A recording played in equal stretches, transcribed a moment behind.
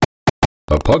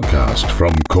a podcast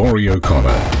from Corey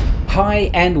O'Connor. Hi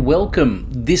and welcome,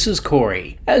 this is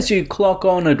Corey. As you clock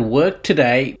on at work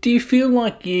today, do you feel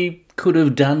like you could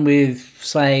have done with,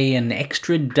 say, an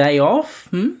extra day off?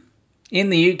 In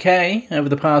the UK, over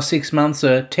the past 6 months,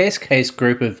 a test case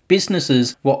group of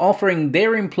businesses were offering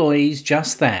their employees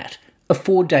just that, a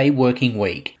 4-day working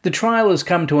week. The trial has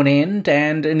come to an end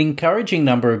and an encouraging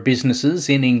number of businesses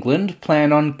in England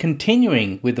plan on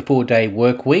continuing with the 4-day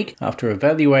work week after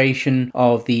evaluation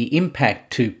of the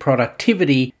impact to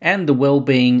productivity and the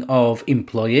well-being of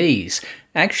employees.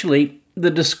 Actually, the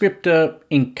descriptor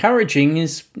encouraging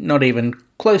is not even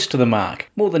close to the mark.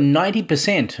 More than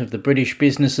 90% of the British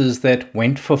businesses that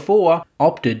went for 4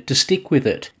 opted to stick with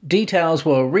it. Details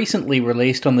were recently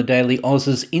released on the Daily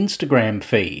Auss's Instagram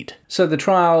feed. So the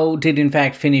trial did in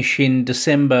fact finish in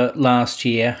December last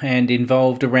year and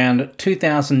involved around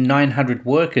 2,900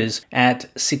 workers at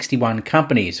 61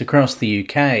 companies across the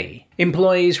UK.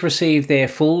 Employees received their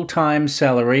full-time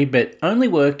salary but only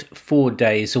worked 4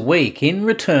 days a week. In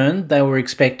return, they were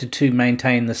expected to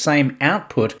maintain the same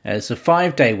output as a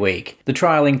 5-day week. The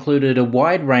trial included a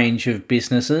wide range of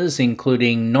businesses,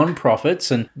 including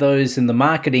non-profits and those in the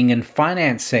marketing and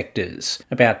finance sectors.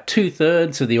 About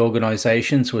 2/3 of the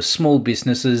organisations were small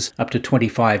businesses up to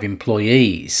 25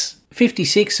 employees.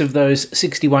 56 of those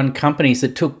 61 companies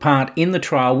that took part in the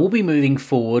trial will be moving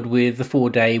forward with the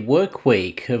 4-day work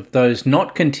week. Of those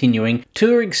not continuing,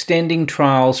 2 are extending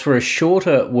trials for a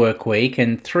shorter work week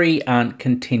and 3 aren't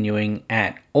continuing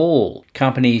at all.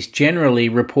 Companies generally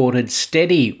reported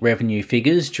steady revenue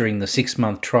figures during the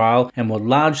 6-month trial and were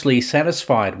largely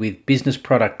satisfied with business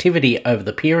productivity over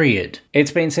the period.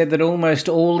 It's been said that almost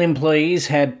all employees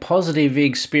had positive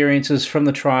experiences from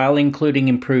the trial, including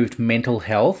improved mental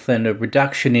health and a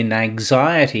reduction in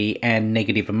anxiety and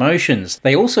negative emotions.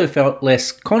 They also felt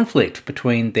less conflict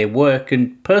between their work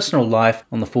and personal life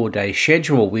on the 4-day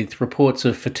schedule, with reports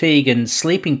of fatigue and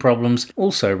sleeping problems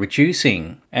also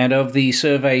reducing. And of the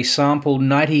survey sample,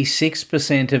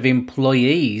 96% of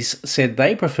employees said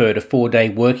they preferred a 4-day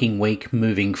working week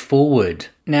moving forward.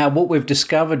 Now, what we've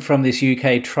discovered from this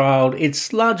UK trial,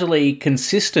 it's largely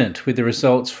consistent with the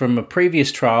results from a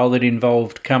previous trial that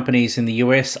involved companies in the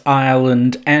US,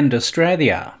 Ireland and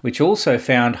Australia, which also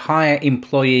found higher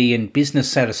employee and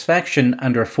business satisfaction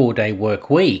under a 4-day work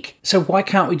week. So why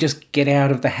can't we just get out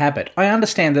of the habit? I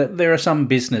understand that there are some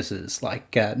businesses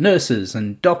like nurses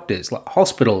and doctors, like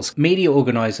hospitals, media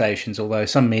organisations, although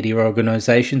some media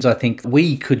organisations I think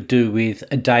we could do with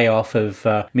a day off of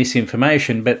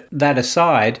misinformation, but that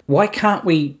aside, why can't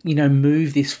we,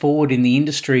 move this forward in the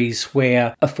industries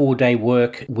where a 4-day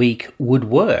work week would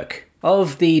work?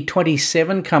 Of the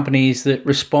 27 companies that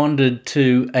responded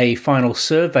to a final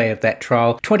survey of that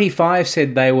trial, 25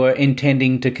 said they were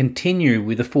intending to continue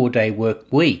with a 4-day work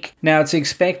week. Now, it's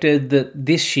expected that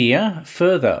this year,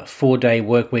 further 4-day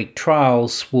work week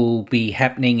trials will be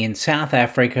happening in South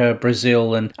Africa,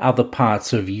 Brazil, and other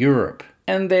parts of Europe.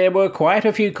 And there were quite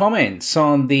a few comments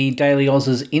on the Daily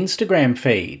Auss's Instagram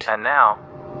feed. And now,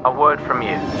 a word from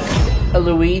you.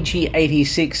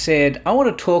 Luigi86 said, I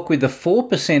want to talk with the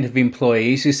 4% of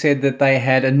employees who said that they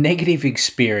had a negative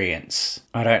experience.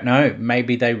 I don't know,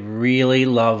 maybe they really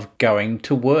love going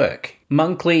to work.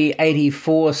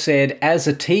 Monkley84 said, as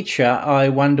a teacher, I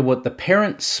wonder what the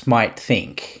parents might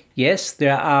think. Yes,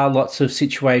 there are lots of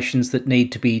situations that need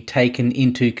to be taken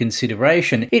into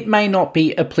consideration. It may not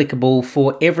be applicable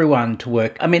for everyone to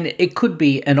work. It could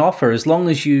be an offer as long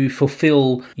as you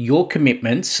fulfill your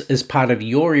commitments as part of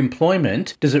your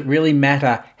employment. Does it really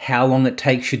matter how long it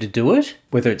takes you to do it?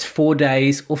 Whether it's 4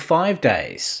 days or 5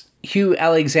 days? Hugh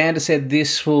Alexander said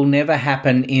this will never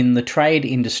happen in the trade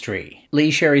industry. Lee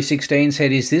Sherry 16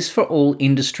 said, is this for all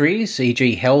industries,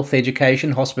 e.g. health,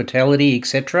 education, hospitality,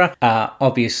 etc.?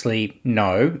 Obviously,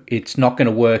 no. It's not going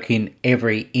to work in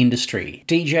every industry.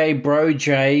 DJ Bro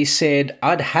J said,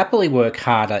 I'd happily work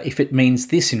harder if it means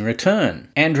this in return.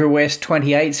 Andrew West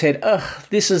 28 said,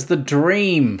 this is the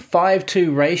dream.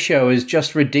 5-2 ratio is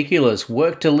just ridiculous.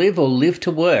 Work to live or live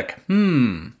to work.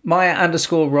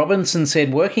 Maya_Robinson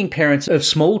said, working parents of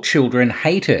small children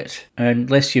hate it.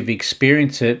 Unless you've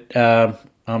experienced it,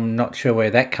 I'm not sure where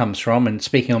that comes from, and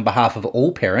speaking on behalf of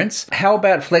all parents. How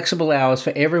about flexible hours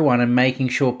for everyone and making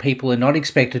sure people are not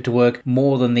expected to work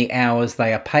more than the hours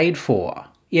they are paid for?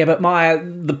 Yeah, but Maya,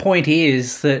 the point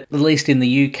is that, at least in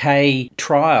the UK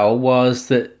trial, was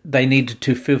that they needed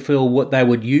to fulfill what they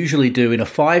would usually do in a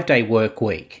 5-day work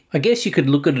week. I guess you could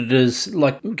look at it as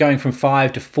like going from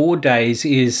 5 to 4 days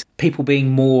is people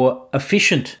being more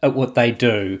efficient at what they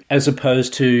do, as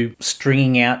opposed to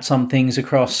stringing out some things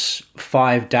across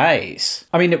 5 days.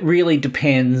 I mean, it really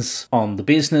depends on the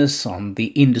business, on the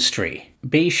industry.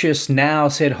 Beatrice now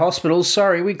said, hospitals,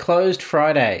 sorry, we closed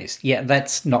Fridays. Yeah,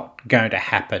 that's not going to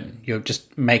happen. You're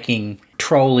just making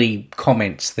trolly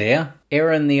comments there.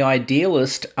 Erin the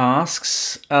Idealist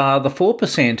asks, the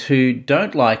 4% who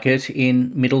don't like it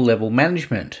in middle-level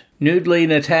management. Noodly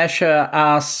Natasha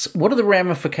asks, what are the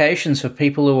ramifications for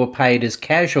people who are paid as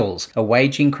casuals? A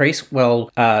wage increase? Well,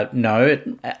 no.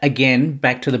 Again,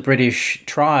 back to the British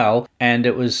trial, and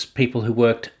it was people who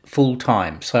worked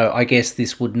full-time. So I guess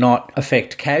this would not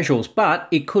affect casuals, but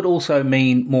it could also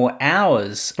mean more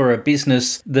hours for a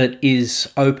business that is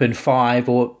open 5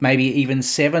 or maybe even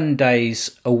 7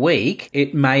 days a week.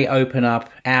 It may open up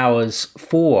hours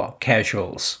for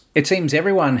casuals. It seems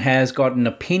everyone has got an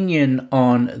opinion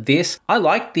on this. I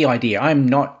like the idea. I'm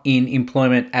not in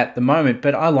employment at the moment,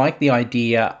 but I like the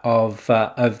idea of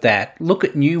that. Look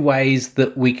at new ways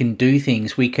that we can do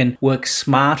things. We can work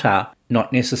smarter,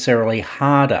 not necessarily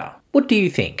harder. What do you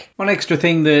think? One extra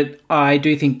thing that I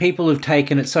do think people have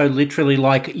taken it so literally,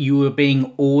 like you were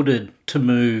being ordered to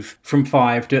move from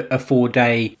 5 to a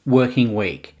 4-day working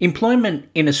week. Employment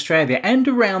in Australia and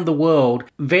around the world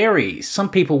varies. Some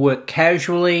people work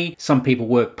casually, some people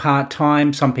work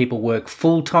part-time, some people work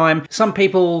full-time, some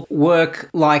people work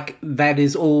like that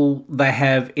is all they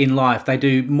have in life. They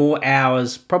do more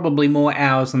hours, probably more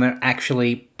hours than they're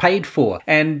actually paid for.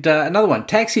 And another one,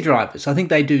 taxi drivers. I think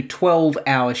they do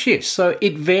 12-hour shifts. So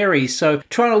it varies. So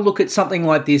trying to look at something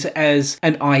like this as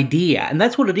an idea, and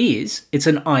that's what it is. It's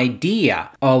an idea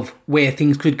of where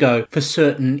things could go for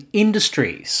certain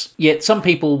industries. Yet some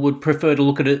people would prefer to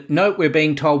look at it, no, we're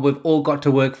being told we've all got to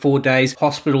work 4 days,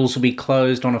 hospitals will be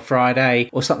closed on a Friday,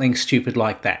 or something stupid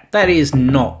like that. That is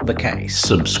not the case.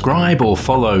 Subscribe or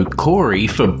follow Corey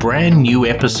for brand new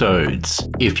episodes.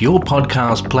 If your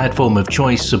podcast platform of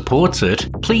choice supports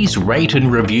it, please rate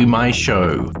and review my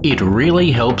show. It really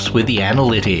helps with the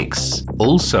analytics.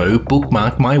 Also,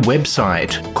 bookmark my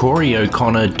website,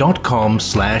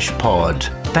 coreyoconnor.com/pod.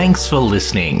 Thanks for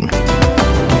listening.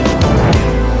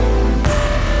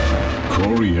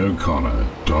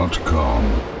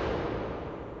 CoreyO'Connor.com